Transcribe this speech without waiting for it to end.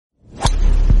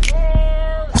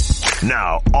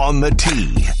Now on the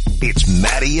tee, it's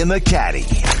Matty and the Caddie.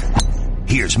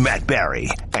 Here's Matt Barry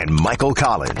and Michael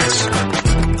Collins.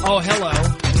 Oh, hello.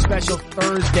 Special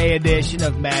Thursday edition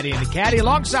of Matty and the Caddie.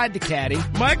 Alongside the Caddie,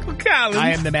 Michael Collins. I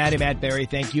am the Matty, Matt Barry.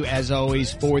 Thank you, as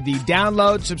always, for the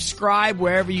download. Subscribe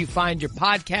wherever you find your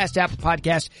podcast, Apple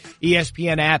Podcast,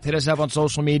 ESPN app. Hit us up on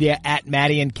social media at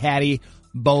Matty and Caddie,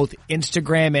 both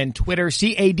Instagram and Twitter,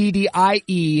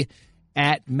 CADDIE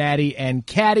at Matty and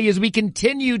Caddie, as we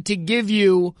continue to give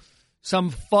you some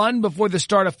fun before the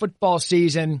start of football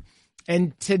season.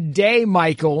 And today,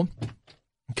 Michael,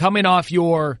 coming off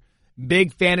your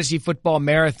big fantasy football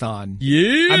marathon.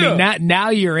 Yeah. I mean,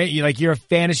 now you're a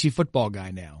fantasy football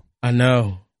guy now. I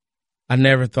know. I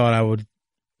never thought I would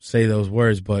say those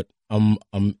words, but I'm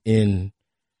in.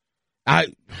 I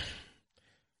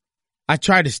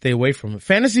tried to stay away from it.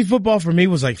 Fantasy football for me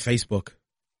was like Facebook.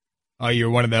 Oh,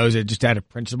 you're one of those that just out of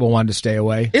principle wanted to stay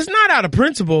away? It's not out of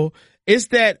principle. It's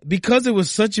that because it was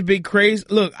such a big craze.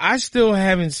 Look, I still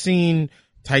haven't seen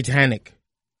Titanic.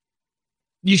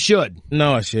 You should.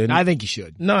 No, I shouldn't. I think you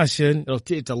should. No, I shouldn't.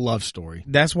 It's a love story.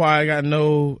 That's why I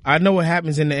know what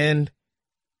happens in the end.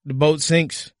 The boat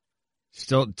sinks.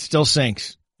 Still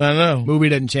sinks. I know. Movie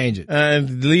doesn't change it.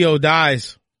 And Leo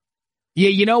dies. Yeah,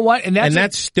 you know what? And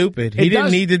that's stupid. He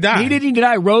didn't need to die. He didn't need to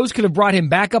die. Rose could have brought him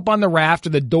back up on the raft or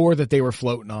the door that they were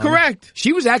floating on. Correct.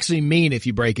 She was actually mean if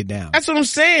you break it down. That's what I'm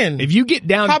saying. If you get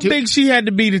down how big she had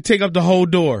to be to take up the whole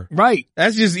door. Right.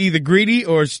 That's just either greedy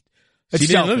or she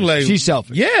didn't look like. She's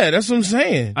selfish. Yeah, that's what I'm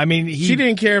saying. I mean, she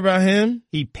didn't care about him.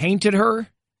 He painted her.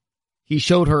 He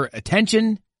showed her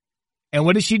attention. And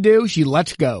what did she do? She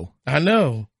lets go. I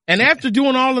know. And after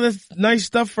doing all of this nice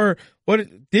stuff for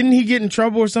didn't he get in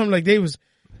trouble or something? Like they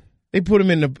put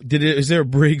him in is there a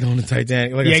brig on the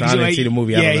Titanic? Like I didn't see the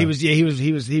movie. Yeah, he was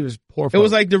poor folk. It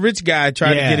was like the rich guy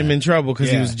tried to get him in trouble because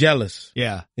he was jealous.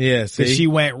 Yeah. Yeah, see? She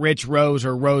went rich Rose,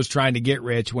 or Rose trying to get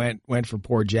rich went for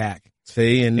poor Jack.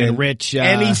 See, and Rich,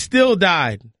 and he still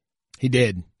died. He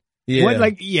did.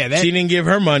 Yeah. She didn't give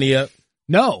her money up.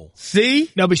 No.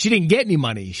 See? No, but she didn't get any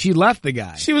money. She left the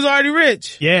guy. She was already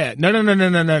rich. Yeah.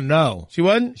 No. She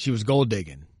wasn't? She was gold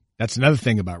digging. That's another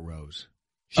thing about Rose.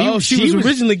 She was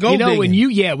originally gold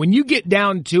digging. When you get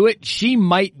down to it, she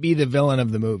might be the villain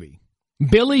of the movie.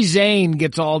 Billy Zane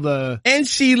gets all the... And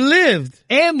she lived.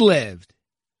 And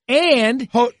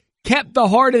kept the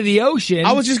heart of the ocean.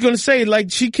 I was just going to say,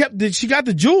 she got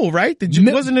the jewel, right?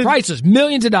 Wasn't it priceless?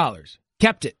 Millions of dollars.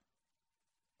 Kept it.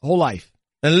 Whole life.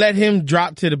 And let him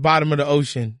drop to the bottom of the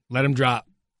ocean. Let him drop.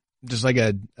 Just like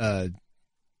a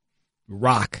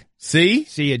rock. See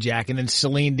ya, Jack. And then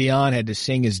Celine Dion had to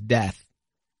sing his death.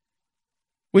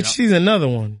 Which she's another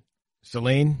one.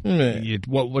 Celine? Yeah.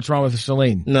 What's wrong with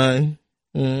Celine? None.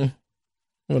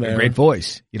 Whatever. Great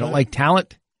voice. You don't like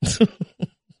talent?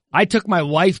 I took my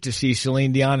wife to see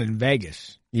Celine Dion in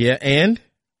Vegas. Yeah, and?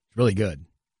 Really good.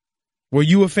 Were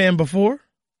you a fan before?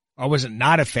 I wasn't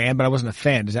not a fan, but I wasn't a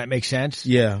fan. Does that make sense?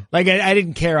 Yeah. I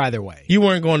didn't care either way. You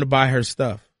weren't going to buy her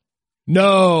stuff?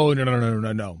 No.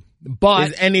 But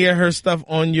is any of her stuff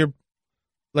on your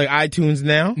iTunes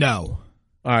now? No.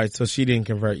 All right, so she didn't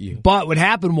convert you. But what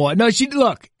happened was,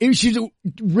 she's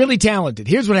really talented.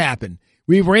 Here's what happened.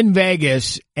 We were in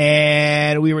Vegas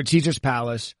and we were at Caesar's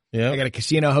Palace. Yeah. I got a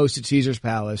casino host at Caesar's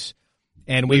Palace.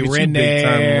 And we were in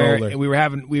there and we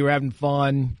were having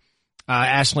fun.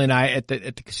 Ashley and I at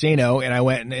the casino, and I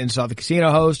went and saw the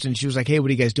casino host, and she was like, "Hey, what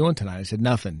are you guys doing tonight?" I said,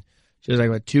 "Nothing." She was like,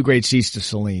 "Well, 2 great seats to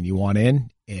Celine. You want in?"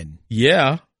 In.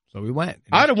 Yeah. So we went.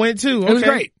 I'd have went too. Okay. It was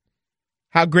great.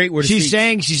 How great were the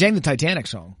seats? She sang the Titanic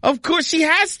song. Of course she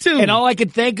has to. And all I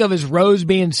could think of is Rose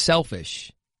being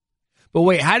selfish. But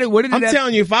wait, I'm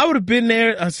telling you, if I would have been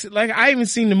there, I haven't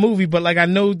seen the movie, but I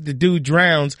know the dude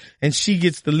drowns and she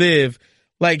gets to live.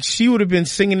 She would have been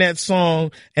singing that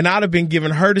song, and I'd have been giving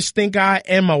her the stink eye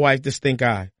and my wife the stink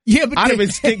eye. Yeah, but I'd have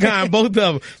been stink eyeing both of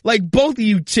them. Both of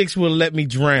you chicks would have let me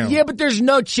drown. Yeah, but there's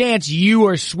no chance you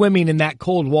are swimming in that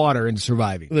cold water and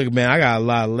surviving. Look, man, I got a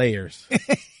lot of layers.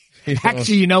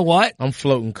 Actually, you know what? I'm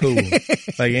floating cool.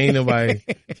 Ain't nobody,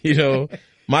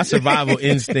 my survival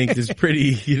instinct is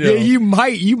pretty, Yeah, you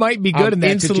might be good in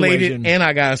that insulated situation. And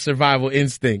I got a survival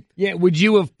instinct. Yeah, would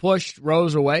you have pushed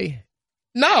Rose away?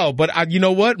 No, but you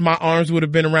know what? My arms would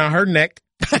have been around her neck.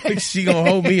 She gonna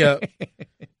hold me up.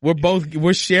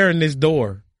 We're sharing this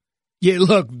door. Yeah,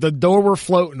 look, the door we're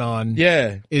floating on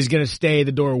is gonna stay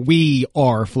the door we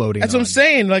are floating That's on. what I'm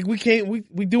saying.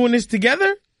 We doing this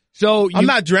together? So I'm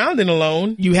not drowning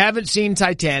alone. You haven't seen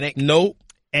Titanic. Nope.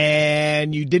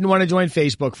 And you didn't want to join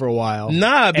Facebook for a while.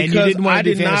 Nah, because I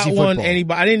did not want football.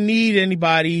 anybody. I didn't need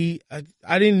anybody.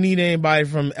 I didn't need anybody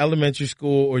from elementary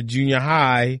school or junior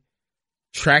high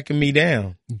tracking me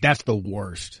down. That's the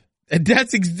worst. And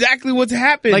that's exactly what's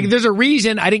happened. Like, there's a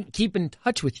reason I didn't keep in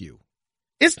touch with you.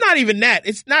 It's not even that.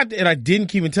 It's not that I didn't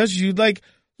keep in touch with you. Like,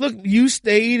 look, you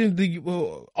stayed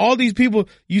and all these people,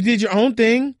 you did your own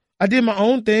thing. I did my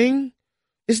own thing.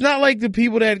 It's not like the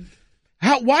people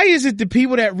why is it the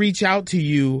people that reach out to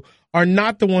you are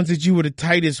not the ones that you were the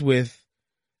tightest with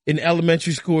in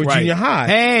elementary school or junior high?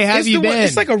 Hey, how have you been?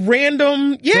 It's like a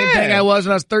random, Same thing I was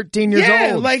when I was 13 years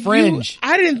old. Like Fringe.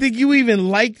 I didn't think you even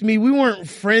liked me. We weren't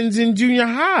friends in junior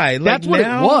high. That's what it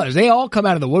was. They all come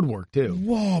out of the woodwork, too.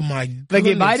 Whoa, my God. Like,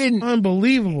 if I didn't.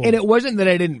 Unbelievable. And it wasn't that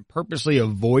I didn't purposely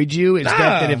avoid you. It's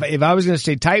that if I was going to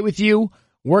stay tight with you,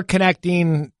 we're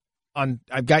connecting on,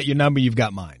 I've got your number, you've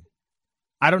got mine.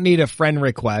 I don't need a friend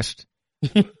request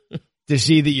to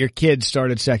see that your kid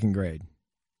started second grade.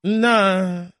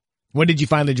 Nah. When did you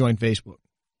finally join Facebook?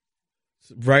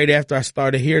 Right after I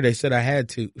started here, they said I had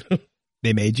to.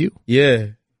 They made you? Yeah.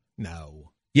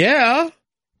 No. Yeah.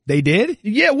 They did?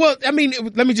 Yeah, well, I mean,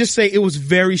 let me just say it was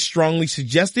very strongly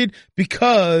suggested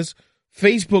because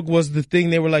Facebook was the thing.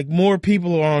 They were like, more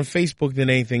people are on Facebook than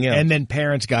anything else. And then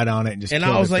parents got on it and just and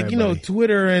killed I was it for like, everybody.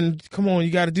 Twitter and come on,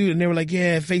 you got to do it. And they were like,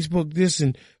 yeah, Facebook this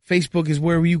and Facebook is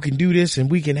where you can do this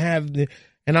and we can have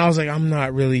and I was like, I'm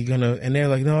not really gonna. And they're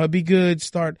like, no, it'd be good.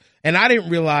 Start. And I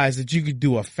didn't realize that you could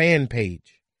do a fan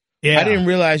page. Yeah. I didn't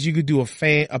realize you could do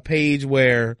a page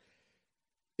where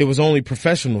it was only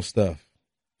professional stuff.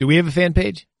 Do we have a fan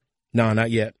page? No,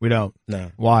 not yet. We don't.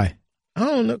 No. Why? I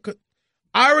don't know.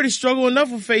 I already struggle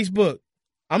enough with Facebook.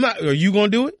 Are you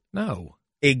going to do it? No.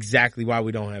 Exactly why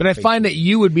we don't have But I Facebook. find that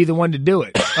you would be the one to do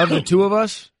it. Of the two of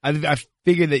us, I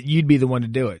figured that you'd be the one to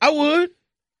do it. I would.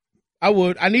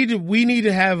 We need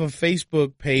to have a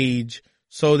Facebook page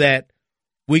so that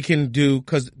we can do,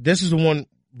 because this is the one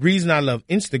reason I love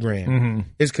Instagram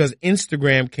is because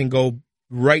Instagram can go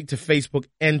right to Facebook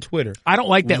and Twitter. I don't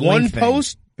like that one link thing.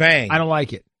 post, bang. I don't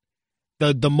like it.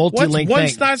 The multi-link thing.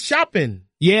 One-stop shopping.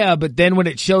 Yeah, but then when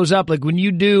it shows up, like when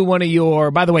you do one of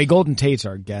your, by the way, Golden Tate's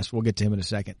our guest. We'll get to him in a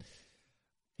second.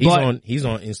 He's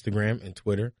on Instagram and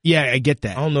Twitter. Yeah, I get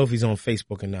that. I don't know if he's on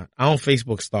Facebook or not. I don't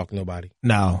Facebook stalk nobody.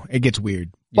 No, it gets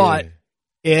weird. Yeah. But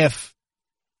if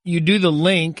you do the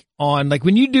link on, like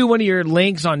when you do one of your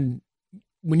links on,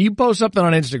 when you post something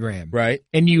on Instagram, right,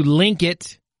 and you link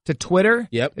it to Twitter,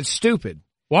 yep, it's stupid.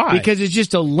 Why? Because it's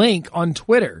just a link on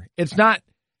Twitter. It's not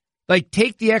like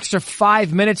take the extra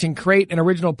 5 minutes and create an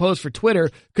original post for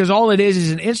Twitter, because all it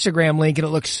is an Instagram link and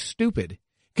it looks stupid.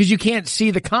 Because you can't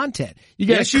see the content. You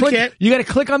got to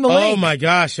click on the link. Oh my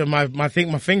gosh, my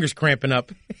finger's cramping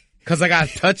up because I got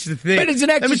to touch the thing. But it's an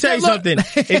extra. Let me tell you something.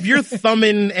 If you're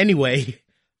thumbing anyway,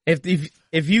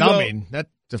 if you thumbing, that's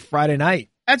a Friday night.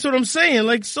 That's what I'm saying.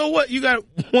 Like, so what? You got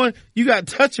to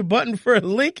touch a button for a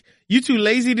link. You too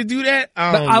lazy to do that?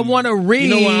 But I want to read. You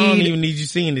know what? I don't even need you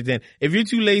seeing it then. If you're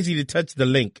too lazy to touch the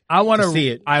link, I want to see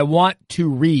it. I want to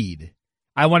read.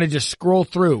 I want to just scroll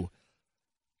through.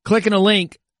 Clicking a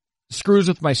link screws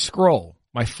with my scroll,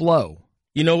 my flow.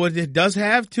 You know what it does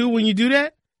have too when you do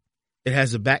that? It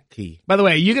has a back key. By the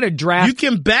way, are you going to draft? You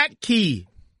can back key.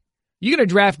 You going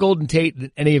to draft Golden Tate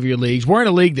in any of your leagues? We're in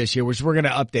a league this year, which we're going to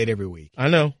update every week. I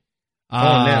know.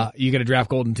 You going to draft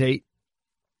Golden Tate?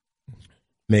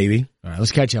 Maybe. All right,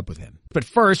 let's catch up with him. But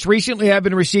first, recently I've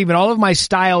been receiving all of my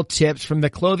style tips from the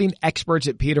clothing experts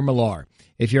at Peter Millar.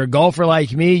 If you're a golfer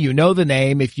like me, you know the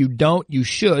name. If you don't, you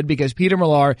should, because Peter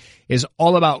Millar is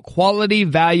all about quality,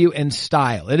 value, and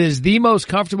style. It is the most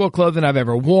comfortable clothing I've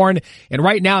ever worn. And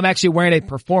right now I'm actually wearing a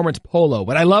performance polo.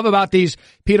 What I love about these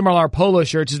Peter Millar polo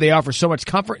shirts is they offer so much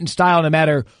comfort and style no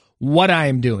matter what I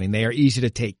am doing. They are easy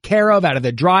to take care of out of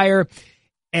the dryer.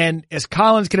 And as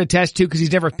Collins can attest to, because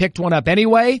he's never picked one up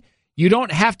anyway, you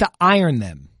don't have to iron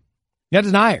them. That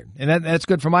doesn't iron. And that's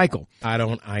good for Michael. I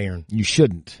don't iron. You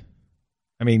shouldn't.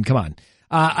 I mean, come on.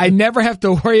 I never have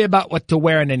to worry about what to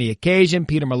wear on any occasion.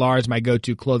 Peter Millar is my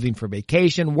go-to clothing for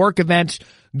vacation, work events,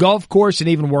 golf course, and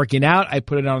even working out. I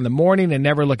put it on in the morning and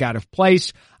never look out of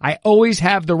place. I always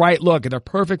have the right look, and they're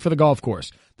perfect for the golf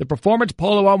course. The performance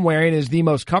polo I'm wearing is the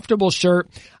most comfortable shirt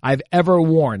I've ever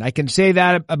worn. I can say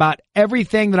that about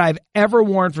everything that I've ever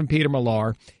worn from Peter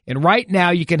Millar. And right now,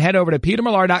 you can head over to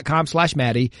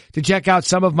petermillar.com/Matty to check out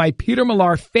some of my Peter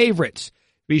Millar favorites.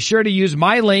 Be sure to use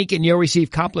my link and you'll receive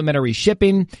complimentary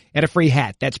shipping and a free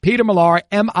hat. That's Peter Millar,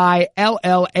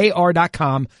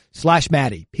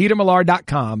 MILLAR.com/Matty.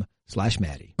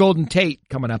 petermillar.com/Matty. Golden Tate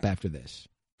coming up after this.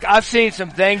 I've seen some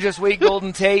things this week,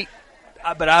 Golden Tate,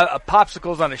 but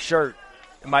popsicles on a shirt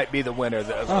might be the winner.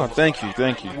 Oh, thank you.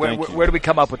 Where do we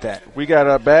come up with that? We got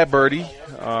a Bad Birdie,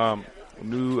 a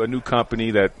new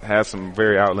company that has some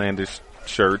very outlandish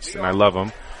shirts, and I love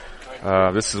them.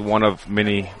 This is one of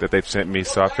many that they've sent me,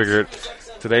 so I figured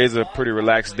today's a pretty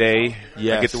relaxed day.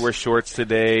 Yes. I get to wear shorts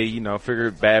today.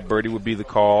 Figured Bad Birdie would be the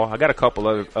call. I got a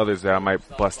couple others that I might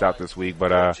bust out this week,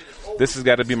 but this has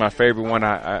got to be my favorite one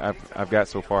I've got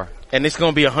so far. And it's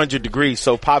going to be 100 degrees,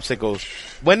 so popsicles.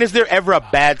 When is there ever a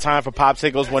bad time for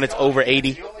popsicles when it's over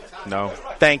 80? No.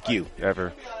 Thank you.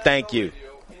 Ever. Thank you.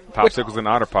 Popsicles and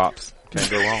Otter Pops. Can't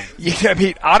go wrong. Yeah, I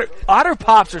mean, Otter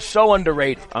Pops are so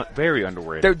underrated. Very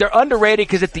underrated. They're underrated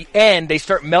because at the end, they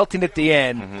start melting at the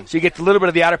end, so you get a little bit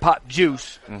of the Otter Pop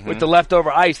juice with the leftover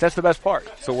ice. That's the best part.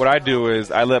 So what I do is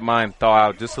I let mine thaw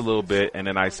out just a little bit, and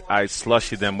then I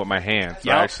slushy them with my hands.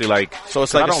 So I actually So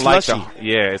it's like a slushy.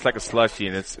 It's like a slushy,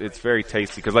 and it's very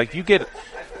tasty. Because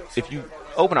if you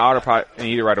open an Otter Pop and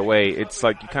eat it right away, it's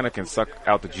like you kind of can suck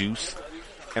out the juice.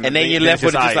 And then you're left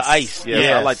with just the ice. Yeah,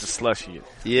 so I like to slushy it.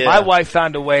 Yeah. My wife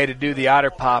found a way to do the Otter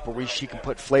Pop where she can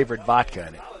put flavored vodka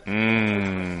in it.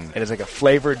 And it's like a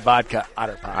flavored vodka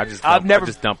Otter Pop. I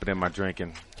just dump it in my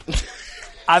drinking.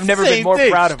 I've never been more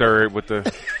proud of it. Stir it with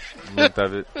the length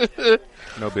of it.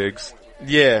 No bigs.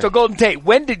 Yeah. So Golden Tate,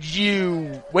 when did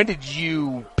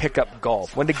you pick up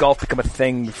golf? When did golf become a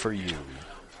thing for you?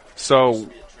 So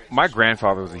my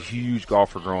grandfather was a huge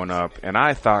golfer growing up, and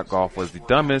I thought golf was the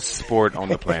dumbest sport on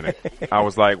the planet. I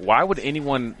was like, why would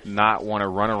anyone not want to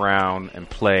run around and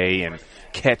play and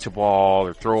catch a ball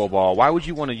or throw a ball? Why would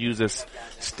you want to use this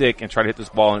stick and try to hit this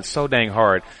ball, and it's so dang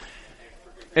hard?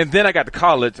 And then I got to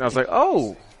college, and I was like,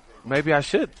 oh, maybe I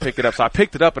should pick it up. So I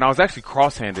picked it up, and I was actually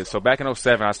cross-handed. So back in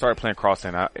 2007, I started playing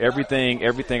cross-handed.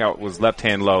 Everything I was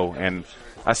left-hand low, and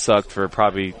I sucked for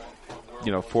probably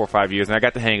 4 or 5 years, and I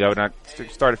got the hang of it, and I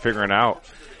started figuring it out.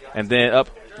 And then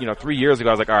 3 years ago,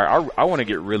 I was like, all right, I want to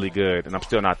get really good, and I'm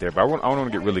still not there, but I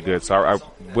want to get really good. So I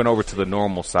went over to the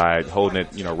normal side, holding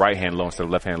it, right hand low instead of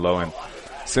left hand low. And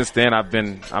since then,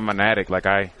 I'm an addict. Like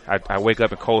I wake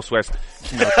up in cold sweats.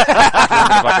 Like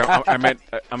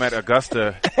I'm at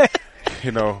Augusta,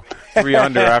 3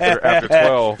 under after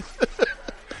 12.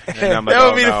 And I'm like, that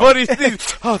would be the funniest thing.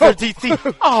 13th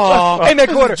tee. Oh, amen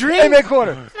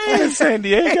quarter. I'm in San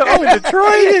Diego. I'm in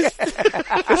Detroit.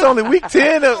 It's only week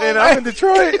 10 and I'm in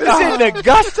Detroit. It's in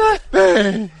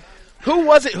Augusta. Who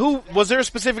was it? Was there a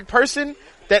specific person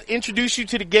that introduced you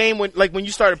to the game when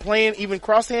you started playing, even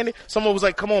cross-handed? Someone was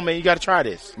like, come on, man, you got to try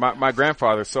this. My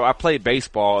grandfather, so I played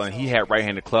baseball and he had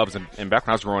right-handed clubs, and back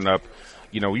when I was growing up,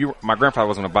 my grandfather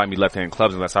wasn't going to buy me left-handed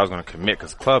clubs unless I was going to commit,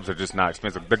 because clubs are just not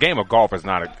expensive. The game of golf is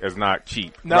not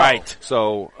cheap. No. Right.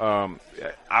 So,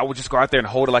 I would just go out there and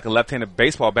hold it like a left-handed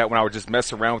baseball bat when I would just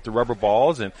mess around with the rubber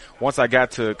balls. And once I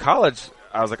got to college,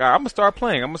 I was like, all right, I'm going to start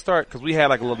playing. Because we had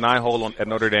like a little 9-hole at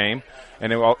Notre Dame,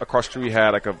 and then across the street we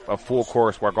had like a full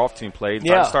course where our golf team played.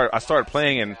 So I started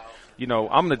playing, and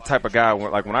I'm the type of guy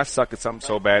where, like, when I suck at something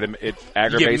so bad, it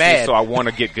aggravates me, so I want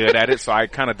to get good at it. So I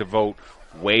kind of devote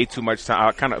way too much time.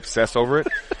 I kind of obsess over it.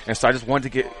 And so I just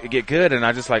wanted to get good. And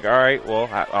I just like, all right, well,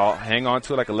 I'll hang on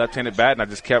to it like a left-handed bat. And I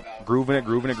just kept grooving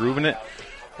it.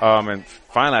 And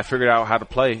finally I figured out how to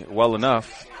play well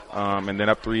enough. And then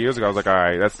up 3 years ago, I was like, all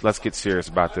right, let's get serious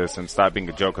about this and stop being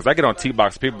a joke. Cause I get on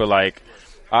T-box, people are like,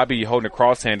 I'll be holding it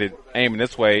cross-handed, aiming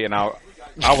this way, and I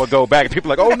would go back, and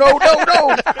people are like, oh, no.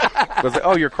 I was like,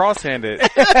 oh, you're cross-handed.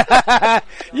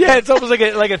 Yeah, it's almost like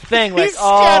a thing. Like, he's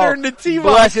scattering the T-box.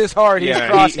 Bless his heart, he's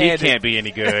cross-handed. He can't be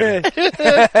any good.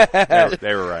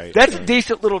 They were right. That's a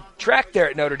decent little track there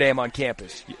at Notre Dame on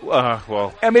campus.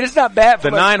 Well, I mean, it's not bad.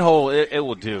 The 9-hole, it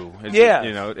will do.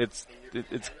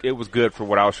 It was good for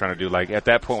what I was trying to do. Like, at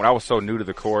that point, when I was so new to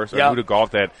the course, or new to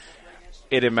golf, that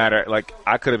it didn't matter. Like,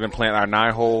 I could have been playing our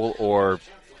 9-hole or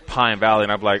Pine Valley,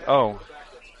 and I'd be like, oh,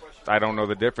 I don't know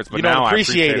the difference. But now I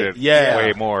appreciate it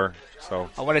way more. So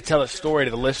I want to tell a story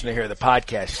to the listener here of the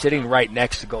podcast. Sitting right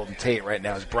next to Golden Tate right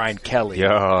now is Brian Kelly,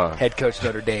 head coach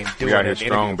Notre Dame. We out here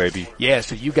strong, baby. Yeah,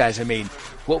 so you guys, I mean,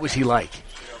 what was he like?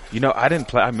 I didn't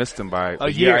play. I missed him by a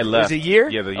year I left. Was it a year?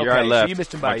 Yeah, the year I left. So you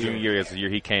missed him by my junior year is the year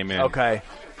he came in. Okay.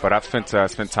 But I've spent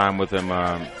time with him.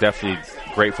 Definitely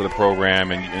great for the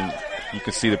program, and you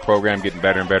can see the program getting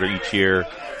better and better each year.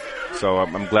 So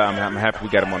I'm glad. I'm happy we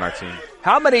got him on our team.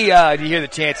 How many, do you hear the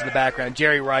chants in the background?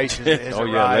 Jerry Rice has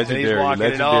arrived. Legendary. He's walking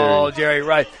legendary. it all, Jerry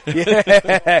Rice.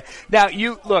 Yeah. Now,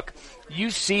 you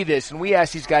see this, and we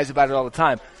ask these guys about it all the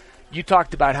time. You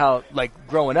talked about how, like,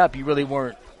 growing up, you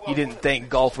didn't think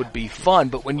golf would be fun,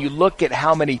 but when you look at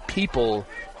how many people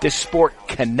this sport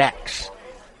connects,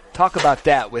 talk about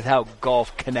that with how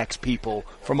golf connects people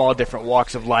from all different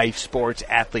walks of life, sports,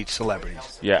 athletes,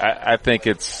 celebrities. Yeah, I think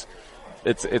it's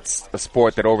it's a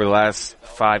sport that over the last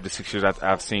 5 to 6 years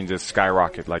I've seen just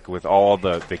skyrocket, like with all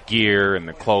the gear and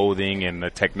the clothing and the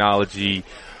technology.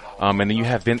 And then you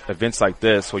have events like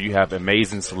this where you have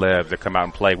amazing celebs that come out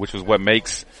and play, which is what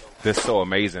makes this so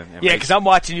amazing. Yeah, because I'm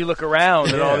watching you look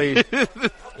around and all these.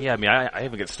 Yeah, I mean, I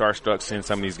even get starstruck seeing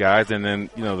some of these guys, and then,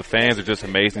 you know, the fans are just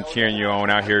amazing, cheering you on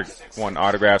out here, wanting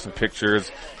autographs and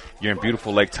pictures. You're in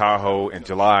beautiful Lake Tahoe in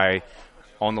July,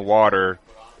 on the water.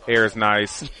 Air is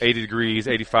nice, 80 degrees,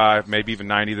 85, maybe even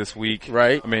 90 this week.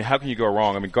 Right. I mean, how can you go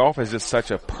wrong? I mean, golf is just such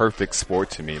a perfect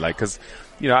sport to me. Like, because,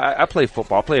 you know, I play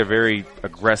football. I play a very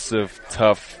aggressive,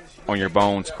 tough,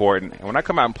 on-your-bone sport. And when I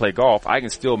come out and play golf, I can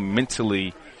still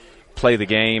mentally play the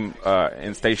game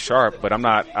and stay sharp. But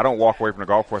I don't walk away from the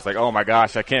golf course like, oh, my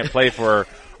gosh, I can't play for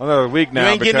another week now.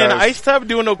 You ain't getting in the ice tub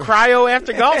doing no cryo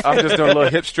after golf? I'm just doing a little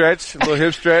hip stretch,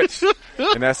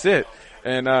 and that's it.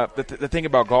 And the thing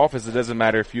about golf is it doesn't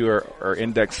matter if you are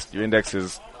indexed, your index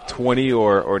is 20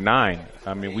 or 9.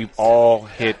 I mean, we've all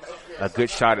hit a good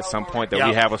shot at some point that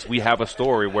we have a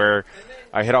story where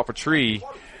I hit off a tree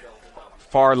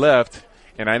far left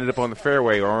and I ended up on the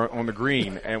fairway or on the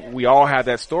green, and we all have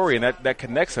that story, and that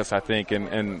connects us, I think,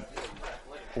 and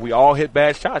we all hit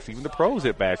bad shots. Even the pros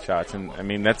hit bad shots, and I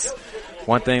mean that's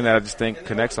one thing that I just think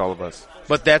connects all of us.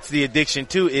 But that's the addiction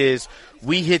too, is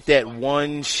we hit that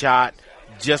one shot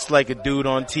just like a dude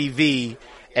on TV,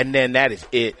 and then that is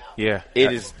it. Yeah.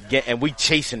 And we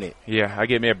chasing it. Yeah, I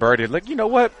get me a birdie. Like, you know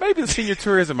what? Maybe the senior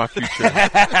tour is in my future.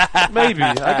 Maybe.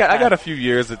 I got a few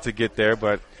years to get there,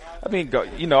 but I mean,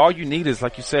 you know, all you need is,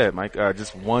 like you said, Mike,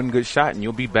 just one good shot and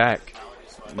you'll be back.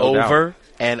 No doubt.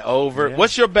 And over. Yeah.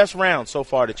 What's your best round so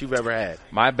far that you've ever had?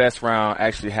 My best round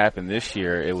actually happened this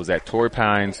year. It was at Torrey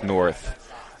Pines North.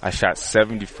 I shot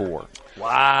 74.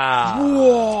 Wow.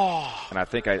 Whoa. And I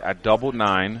think I doubled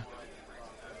 9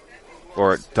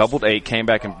 or doubled 8, came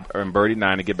back and birdied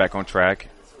 9 to get back on track.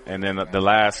 And then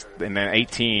and then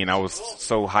 18, I was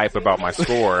so hype about my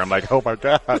score. I'm like, oh my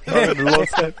God.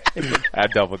 I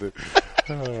doubled it.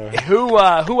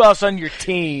 Who else on your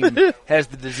team has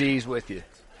the disease with you?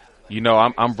 You know,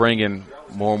 I'm bringing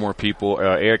more and more people.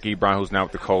 Eric Ebron, who's now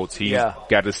with the Colts, he's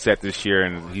got his set this year,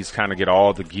 and he's kind of get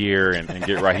all the gear and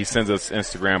get right. He sends us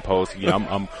Instagram posts. You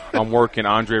know, I'm working.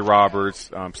 Andre Roberts,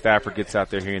 Stafford gets out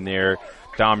there here and there.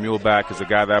 Don Muleback is a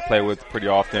guy that I play with pretty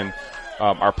often.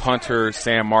 Our punter,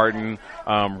 Sam Martin,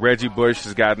 Reggie Bush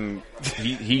has gotten.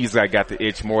 He's got the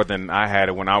itch more than I had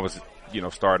it when I was, you know,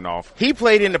 starting off. He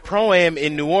played in the Pro-Am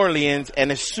in New Orleans,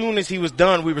 and as soon as he was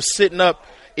done, we were sitting up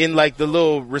in like the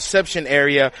little reception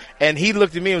area, and he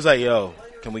looked at me and was like, yo,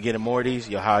 can we get him more of these?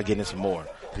 Yo, how I get in some more?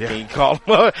 Yeah. Can you call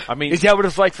him? I mean, is that what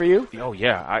it's like for you? Oh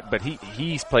yeah, but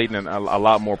he's played in a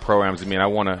lot more programs than me, and I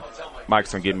want to.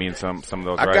 Mike's gonna get me in some of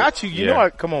those. I got you. You know,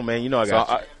 come on, man. You know, I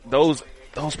got you.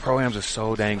 Those programs are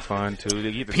so dang fun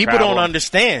too. People don't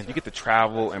understand. You get to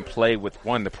travel and play with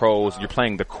the pros. You're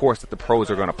playing the course that the pros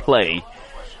are going to play.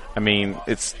 I mean,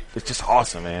 it's just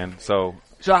awesome, man. So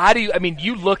how do you? I mean,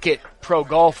 you look at pro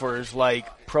golfers,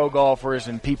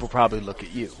 and people probably look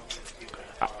at you.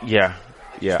 Yeah.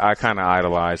 I kind of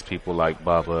idolize people like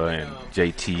Bubba and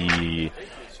JT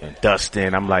and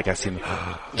Dustin. I'm like, I see them.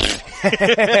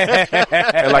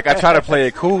 And like, I try to play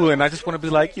it cool, and I just want to be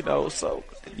like, you know, so,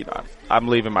 you know, I'm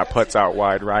leaving my putts out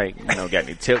wide right. You know, got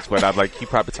any tips? But I'm like, you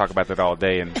probably talk about that all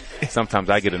day, and sometimes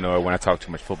I get annoyed when I talk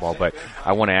too much football. But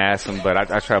I want to ask them, but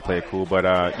I try to play it cool.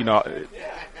 But you know,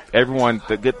 everyone,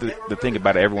 the thing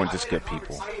about it, everyone's just good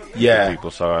people. Yeah. Good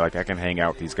people. So like, I can hang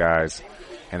out with these guys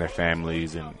and their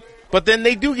families and. But then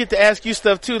they do get to ask you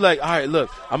stuff too, like, all right,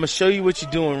 look, I'm going to show you what you're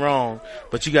doing wrong,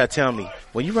 but you got to tell me,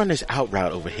 when you run this out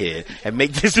route over here and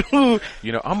make this move.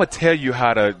 You know, I'm going to tell you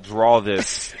how to draw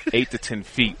this 8 to 10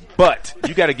 feet, but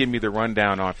you got to give me the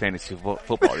rundown on fantasy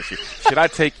football this year. Should I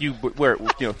take you where,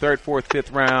 you know, 3rd, 4th,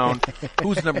 5th round?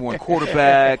 Who's the number 1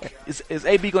 quarterback? Is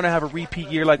AB going to have a repeat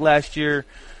year like last year?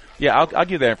 Yeah, I'll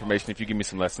give that information if you give me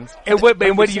some lessons. And what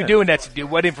do you do in that?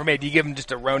 What information? Do you give them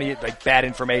just erroneous, like bad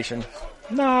information?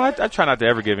 No, I try not to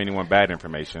ever give anyone bad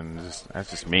information.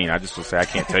 That's just mean. I just will say I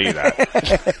can't tell you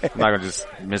that. I'm not gonna just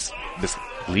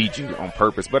mislead you on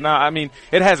purpose. But no, I mean,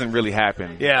 it hasn't really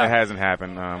happened. Yeah, it hasn't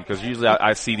happened. Because usually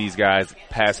I see these guys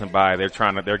passing by.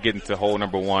 They're getting to hole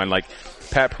number 1. Like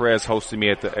Pat Perez hosted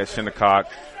me at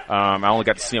Shinnecock. I only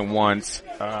got to see him once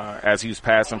as he was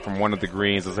passing from one of the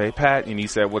greens. I was like, hey, Pat, and he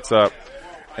said, what's up?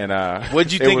 And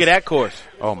what'd you think of that course?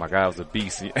 Oh my God, it was a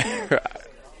beast.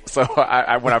 So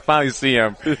when I finally see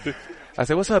him, I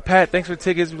said, what's up, Pat? Thanks for the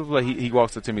tickets. He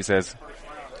walks up to me and says,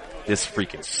 this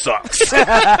freaking sucks.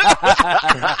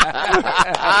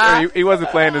 he wasn't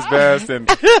playing his best, and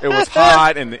it was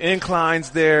hot, and the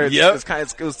inclines there. Yep.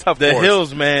 It was tough. The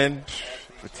hills, man.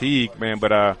 Fatigue, man,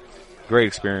 but great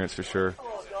experience for sure.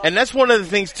 And that's one of the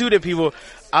things too that people.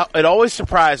 It always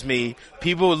surprised me.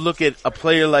 People would look at a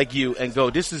player like you and go,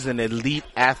 "This is an elite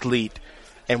athlete,"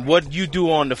 and what you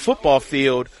do on the football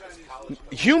field.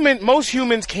 Most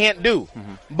humans can't do.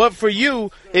 Mm-hmm. But for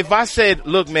you, if I said,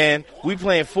 look, man, we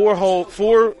playing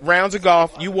 4 rounds of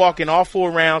golf, you walk in all 4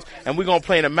 rounds, and we're going to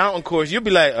play in a mountain course, you'll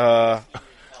be like,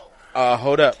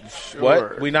 hold up.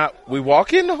 Sure. What? We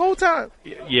walking the whole time?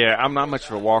 Yeah, I'm not much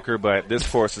of a walker, but this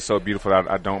course is so beautiful that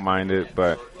I don't mind it.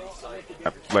 But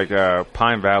like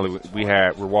Pine Valley,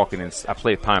 we're walking in. I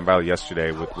played Pine Valley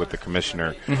yesterday with the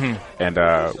commissioner, and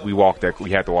we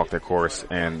had to walk that course,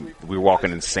 and we were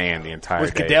walking in sand the entire day.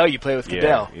 With Goodell, you play with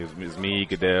Goodell. Yeah, it was me,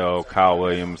 Goodell, Kyle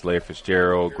Williams, Larry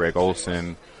Fitzgerald, Greg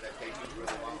Olson,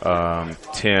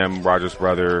 Tim, Roger's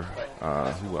brother.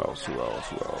 Who else?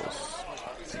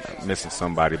 Missing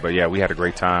somebody, but yeah, we had a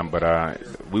great time. But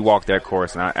we walked that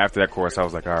course, and after that course, I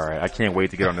was like, all right, I can't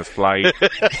wait to get on this flight to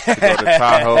go to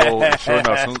Tahoe. And sure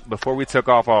enough, before we took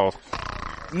off,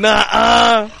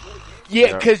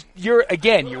 Yeah, because you're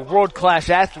world-class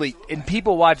athlete, and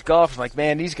people watch golf and like,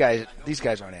 man, these guys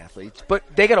aren't athletes. But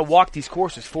they got to walk these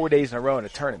courses 4 days in a row in a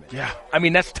tournament. Yeah. I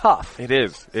mean, that's tough. It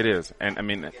is. And I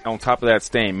mean, on top of that,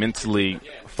 staying mentally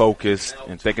focused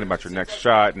and thinking about your next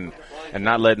shot and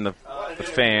not letting the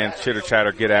fans chitter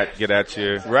chatter get at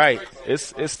you. Right.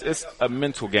 It's a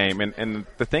mental game. And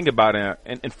the thing about it,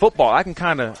 in football, I can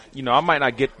kind of, I might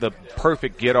not get the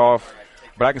perfect get off,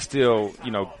 but I can still,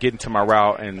 get into my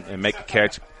route and make a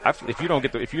catch. If your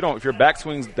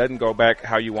backswing doesn't go back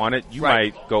how you want it, you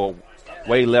might go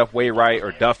way left, way right,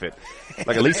 or duff it.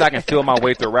 Like, at least I can feel my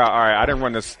way through the route. All right, I didn't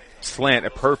run this slant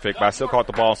at perfect, but I still caught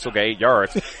the ball and still got 8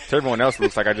 yards. To everyone else, it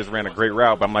looks like I just ran a great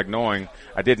route, but I'm like knowing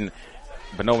I didn't.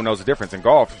 But no one knows the difference. In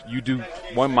golf, you do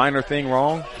one minor thing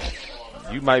wrong,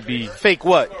 you might be fake.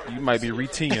 What? You might be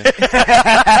reteeing.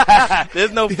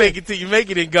 There's no fake it till you make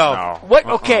it in golf. No. What?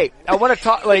 Okay, I want to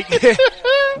talk. Like,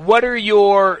 what are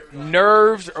your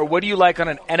nerves, or what do you like on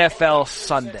an NFL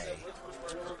Sunday?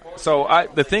 So I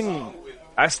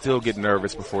still get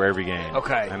nervous before every game.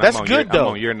 Okay, and that's good though.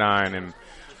 I'm on year 9, and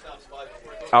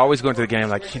I always go into the game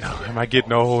like, am I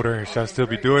getting older? Should I still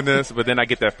be doing this? But then I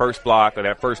get that first block or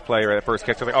that first play or that first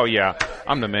catch. I'm like, oh yeah,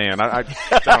 I'm the man. I'm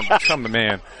the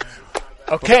man.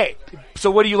 Okay,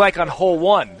 so what do you like on hole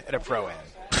 1 at a pro-am?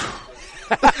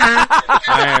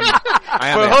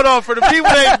 Hold on, for the people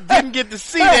that didn't get to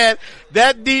see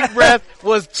that deep breath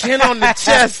was chin on the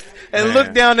chest and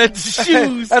look down at the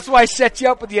shoes. That's why I set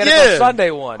you up with the NFL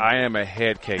Sunday one. I am a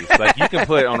head case. Like, you can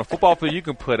put on a football field, you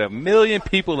can put 1 million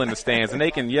people in the stands, and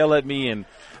they can yell at me and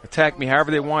attack me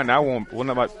however they want, and I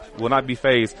will not be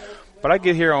fazed. But I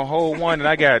get here on hole 1, and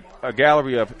I got a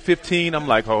gallery of 15. I'm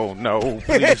like, oh no,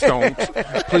 please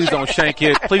don't shank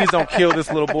it. Please don't kill this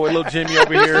little boy, little Jimmy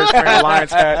over here wearing a Lions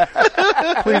hat.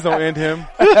 Please don't end him.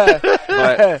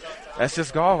 But that's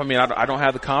just golf. I mean, I don't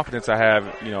have the confidence I have,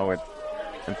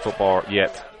 in football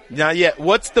yet. Not yet.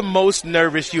 What's the most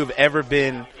nervous you've ever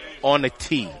been on a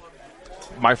tee?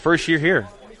 My first year here.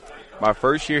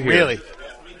 Really?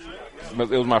 It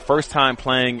was my first time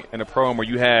playing in a pro-am where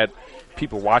you had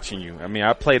people watching you. I mean,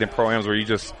 I played in pro-ams where you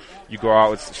go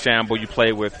out with shamble, you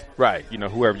play with,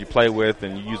 whoever you play with,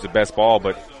 and you use the best ball.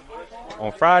 But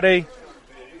on Friday,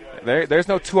 there's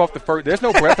no 2 off the first. There's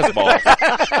no breathless balls.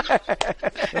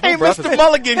 Hey, Mr.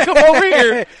 Mulligan, come over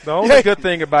here. The only good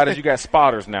thing about it is you got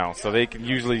spotters now, so they can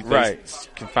usually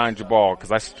can find your ball,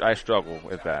 because I struggle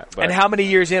with that. But, and how many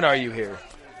years in are you here?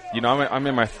 I'm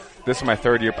in this is my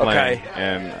 3rd year playing,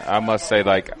 and I must say,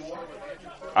 like,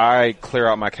 I clear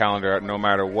out my calendar no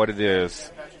matter what it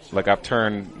is. Like, I've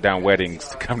turned down weddings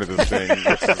to come to this thing,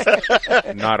 which is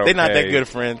not okay. They're not that good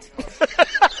friends.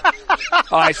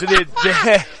 All right, so they're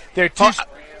too.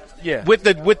 Yeah. With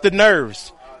the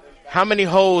nerves, how many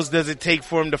holes does it take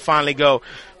for him to finally go,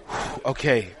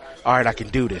 okay, all right, I can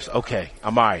do this. Okay,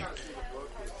 I'm all right.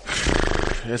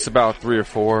 It's about 3 or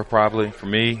 4 probably for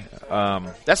me.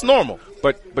 That's normal.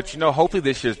 But hopefully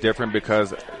this year's different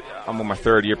because I'm on my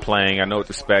 3rd year playing. I know what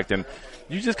to expect, and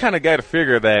you just kind of got to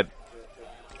figure that,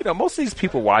 most of these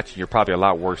people watching you are probably a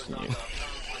lot worse than you.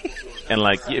 And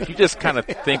like, if you just kind of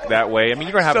think that way, I mean,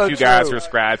 you're gonna have a few guys who are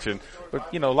scratching,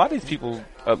 but a lot of these people,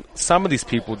 some of these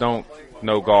people don't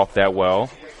know golf that well,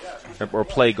 or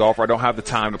play golf, or don't have the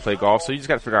time to play golf. So you just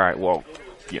got to figure, all right, well,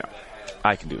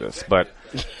 I can do this. But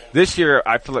this year,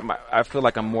 I feel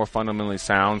like I'm more fundamentally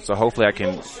sound. So hopefully, I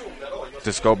can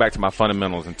just go back to my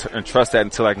fundamentals and trust that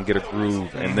until I can get a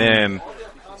groove. And then,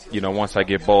 once I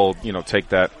get bold, take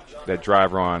that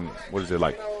driver on, what is it,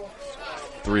 like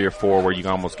 3 or 4 where you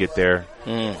can almost get there.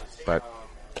 But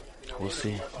we'll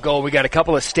see. We got a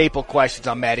couple of staple questions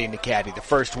on Matty and the Caddie. The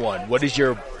first one, what is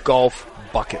your golf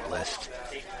bucket list?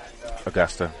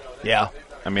 Augusta. Yeah.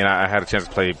 I mean, I had a chance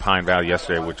to play Pine Valley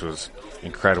yesterday, which was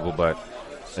incredible, but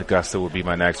Augusta would be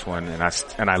my next one.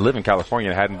 And I live in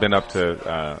California. I hadn't been up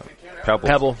to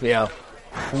Pebble, yeah.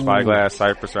 Spyglass,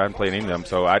 Cypress. I haven't played any of them,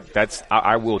 so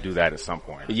I will do that at some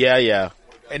point. Yeah.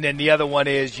 And then the other one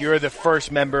is you're the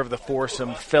first member of the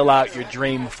foursome. Fill out your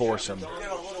dream foursome.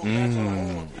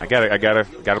 I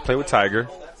gotta play with Tiger.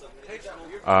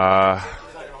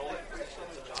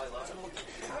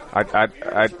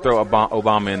 I'd throw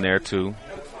Obama in there too.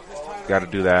 Got to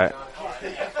do that.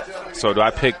 So do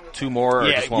I pick 2 more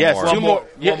or just one more? 2 more.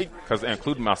 Yeah, because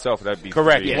including myself, that'd be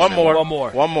correct. Yeah. One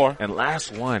more. And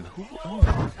last one.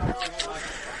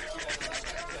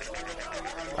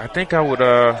 I think I would.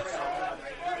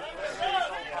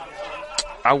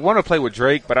 I want to play with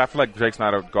Drake, but I feel like Drake's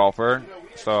not a golfer,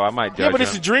 so I might judge him. But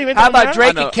it's a dream. How about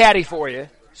Drake and Caddie for you?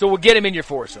 So we'll get him in your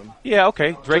foursome. Yeah,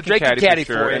 okay. Drake and Caddie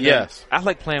for sure. you. Yes. I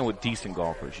like playing with decent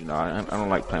golfers. I don't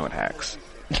like playing with hacks.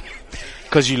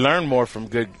 Because you learn more from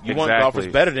good. You want golfers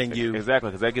better than you.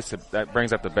 Exactly, because that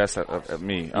brings out the best of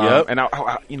me. Yep. And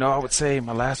I would say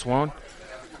my last one,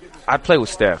 I'd play with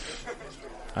Steph.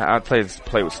 I'd play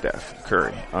with Steph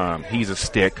Curry. He's a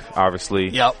stick, obviously.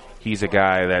 Yep. He's a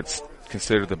guy that's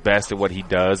considered the best at what he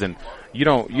does, and you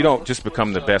don't just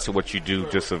become the best at what you do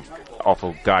just off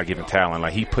of God-given talent.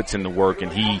 Like, he puts in the work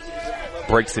and he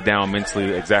breaks it down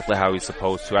mentally exactly how he's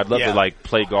supposed to. I'd love to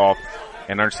play golf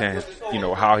and understand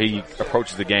how he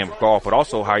approaches the game of golf, but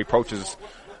also how he approaches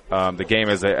the game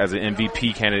as an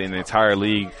MVP candidate in an entire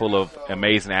league full of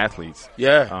amazing athletes.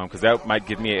 Yeah. Because that might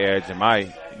give me an edge in my,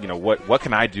 what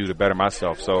can I do to better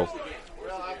myself? So.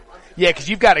 Yeah, because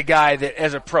you've got a guy that,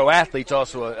 as a pro athlete, is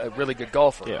also a really good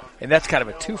golfer. Yeah. And that's kind of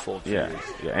a twofold. Yeah.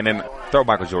 And then throw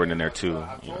Michael Jordan in there too.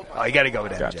 Oh, you got to go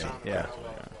with MJ. Yeah.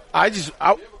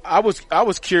 I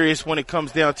was curious when it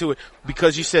comes down to it,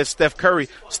 because you said Steph Curry.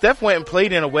 Steph went and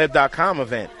played in a web.com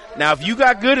event. Now, if you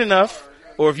got good enough,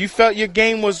 or if you felt your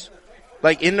game was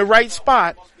like in the right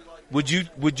spot, would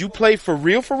you play for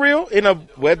real in a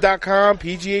web.com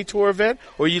PGA Tour event?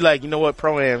 Or you like, what,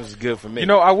 Pro-Am is good for me?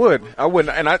 I would.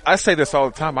 And I say this all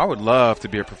the time. I would love to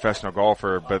be a professional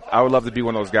golfer, but I would love to be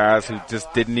one of those guys who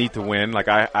just didn't need to win. Like,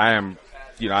 I am,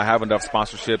 I have enough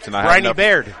sponsorships and I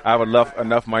have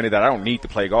enough money that I don't need to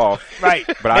play golf. Right.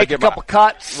 But I get a couple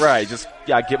cuts. Right.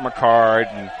 I get my card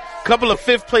and couple of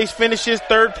 5th place finishes,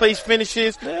 3rd place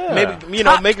finishes, maybe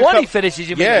top make 20 finishes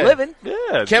you've been living.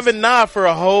 Yeah, Kevin Na for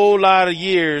a whole lot of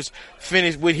years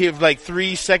finished with his like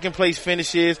 3 second place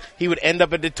finishes. He would end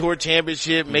up at the tour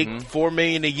championship, make $4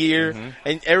 million a year,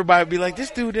 and everybody would be like,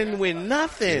 "This dude didn't win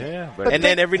nothing." Yeah, and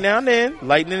then every now and then,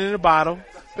 lightning in the bottle.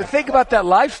 But think about that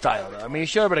lifestyle, though. I mean, you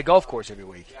show up at a golf course every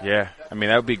week. Yeah, I mean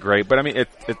that would be great, but I mean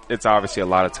it's obviously a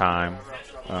lot of time.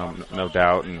 No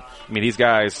doubt. And I mean, these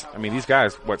guys,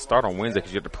 start on Wednesday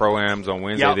because you have the Pro-Ams on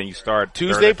Wednesday, then you start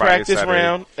Tuesday Thursday, Friday, practice Saturday.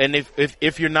 round, and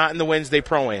if you're not in the Wednesday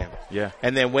Pro-Am. Yeah.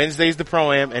 And then Wednesday's the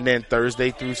Pro-Am, and then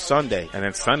Thursday through Sunday. And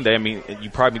then Sunday, I mean, you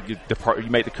probably depart, you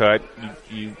make the cut,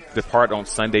 you depart on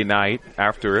Sunday night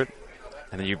after it,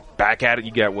 and then you're back at it.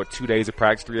 You got 2 days of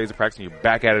practice, 3 days of practice, and you're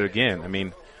back at it again. I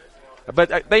mean,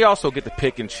 but they also get to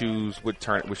pick and choose which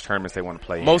tournaments they want to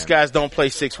play. Most guys don't play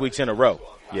 6 weeks in a row.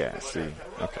 Yeah, see.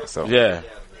 Okay, so. Yeah.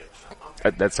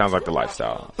 That sounds like the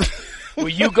lifestyle. Well,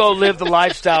 you go live the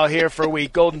lifestyle here for a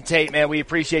week. Golden Tate, man, we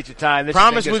appreciate your time.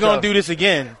 Promise we're going to do this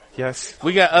again. Yes.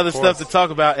 We got other stuff to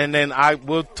talk about, and then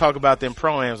we'll talk about them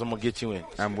Pro-Ams. I'm going to get you in.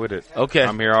 I'm with it. Okay.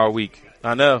 I'm here all week.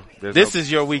 I know. This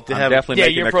is your week to have definitely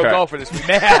making you're the pro cut. golfer this week.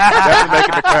 Definitely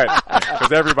making the cut.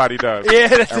 Because everybody does.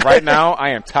 Yeah, and right now, I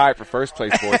am tied for first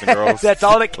place, boys and girls. That's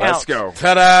all that counts. Let's go.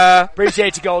 Ta-da.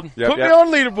 Appreciate you, Golden. Put me on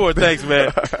the leaderboard. Thanks,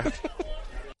 man.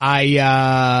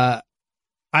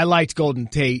 I liked Golden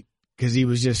Tate because he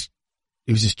was just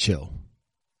chill.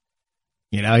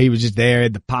 He was just there,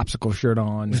 had the popsicle shirt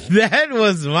on. That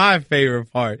was my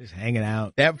favorite part. Just hanging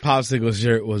out. That popsicle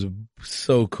shirt was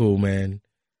so cool, man.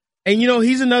 And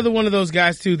he's another one of those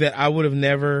guys too that I would have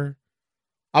never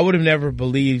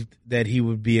believed that he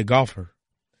would be a golfer.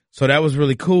 So that was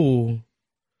really cool,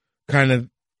 kind of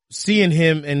seeing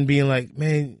him and being like,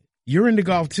 man, you're into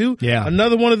golf too? Yeah.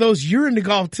 Another one of those, you're into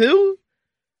golf too?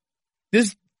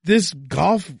 This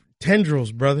golf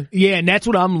tendrils, brother. Yeah, and that's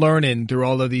what I'm learning through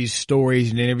all of these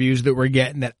stories and interviews that we're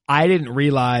getting, that I didn't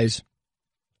realize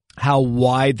how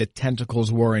wide the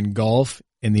tentacles were in golf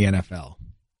in the NFL.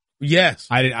 Yes.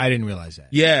 I didn't realize that.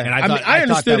 Yeah. And I mean, I thought that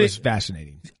understood was it.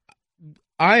 fascinating.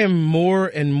 I am more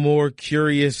and more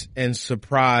curious and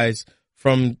surprised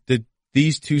from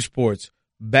these two sports,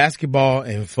 basketball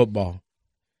and football,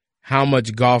 how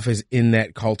much golf is in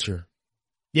that culture.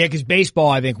 Yeah, because baseball,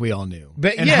 I think we all knew.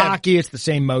 And hockey, it's the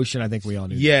same motion. I think we all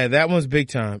knew. Yeah, that one's big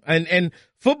time. And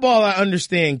football, I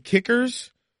understand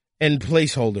kickers and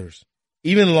placeholders,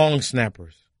 even long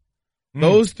snappers.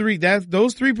 Those three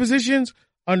positions,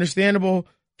 understandable.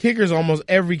 Kickers, almost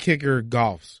every kicker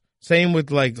golfs. Same with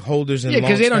like holders and long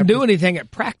because they don't snappers. do anything at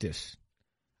practice.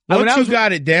 Once you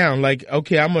got it down, like,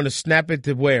 okay, I'm going to snap it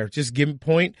to where? Just give me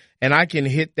point, and I can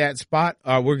hit that spot.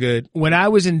 We're good. When I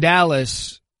was in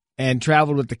Dallas and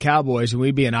traveled with the Cowboys, and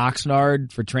we'd be in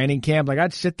Oxnard for training camp, like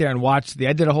I'd sit there and watch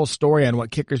I did a whole story on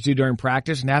what kickers do during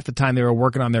practice, and half the time they were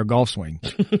working on their golf swing.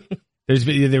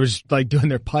 They was like doing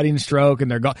their putting stroke and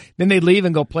their golf. Then they'd leave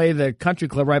and go play the country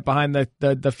club right behind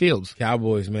the fields.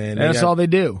 Cowboys, man. And that's all they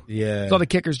do. Yeah. That's all the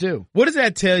kickers do. What does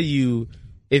that tell you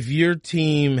if your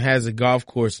team has a golf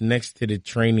course next to the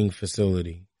training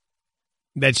facility?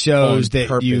 That shows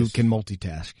that you can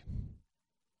multitask.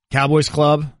 Cowboys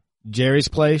Club, Jerry's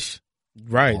place.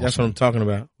 Right. Awesome. That's what I'm talking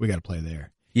about. We got to play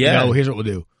there. Yeah. Here's what we'll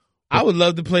do. I would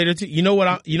love to play there too. You know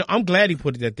what? I'm glad he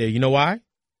put that there. You know why?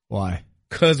 Why?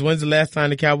 Because when's the last time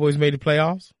the Cowboys made the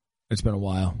playoffs? It's been a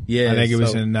while. Yeah. I think it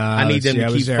was in, I need them to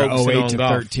keep focusing 08 on to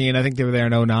golf. 13. I think they were there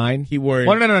in 09.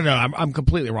 Well, no. I'm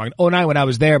completely wrong. 09 when I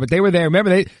was there, but they were there. Remember,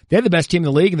 they had the best team in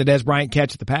the league in the Des Bryant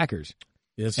catch at the Packers.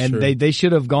 That's and true. they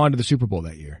should have gone to the Super Bowl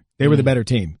that year. They were the better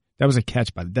team. That was a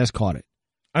catch by Des caught it.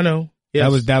 I know.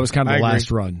 Yes. That was kind of the I last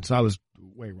agree. run. So I was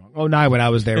way wrong. 09 when I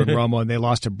was there in Romo and they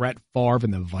lost to Brett Favre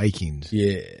and the Vikings.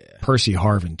 Yeah. Percy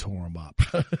Harvin tore him up.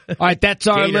 All right, that's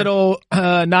our little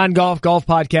non-golf golf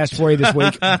podcast for you this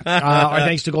week. Our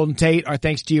thanks to Golden Tate. Our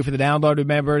thanks to you for the download.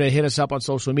 Remember to hit us up on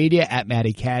social media at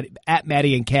Matty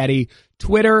and Caddie,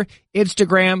 Twitter,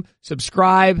 Instagram.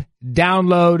 Subscribe,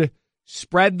 download,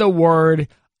 spread the word.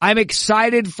 I'm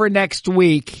excited for next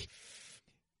week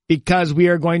because we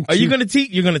are going to. Are you going to teach?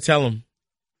 You're going to tell them.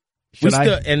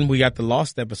 And we got the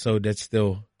Lost episode that's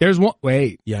still. There's one.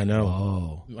 Wait. Yeah, I know.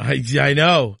 Oh. I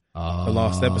know. The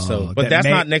Lost episode. But that's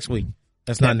not next week.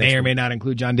 That's not next week. May or may not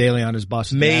include John Daly on his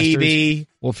bus. Maybe. Masters.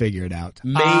 We'll figure it out.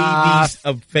 Maybe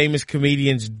a famous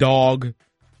comedian's dog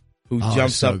who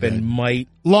jumps so up good. and might.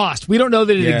 Lost. We don't know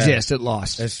that it exists. It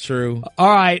lost. That's true.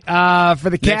 All right. For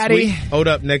the Caddie. Hold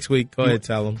up. Next week. Go ahead.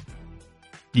 Tell them.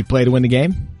 You play to win the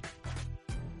game?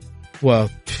 Well,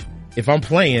 if I'm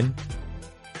playing,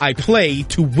 I play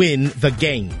to win the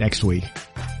game. Next week.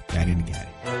 Matty and the Caddie.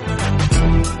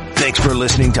 Thanks for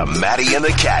listening to Matty and the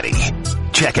Caddie.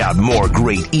 Check out more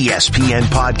great ESPN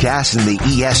podcasts in the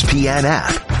ESPN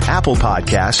app, Apple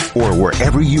Podcasts, or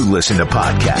wherever you listen to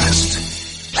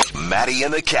podcasts. Matty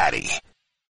and the Caddie.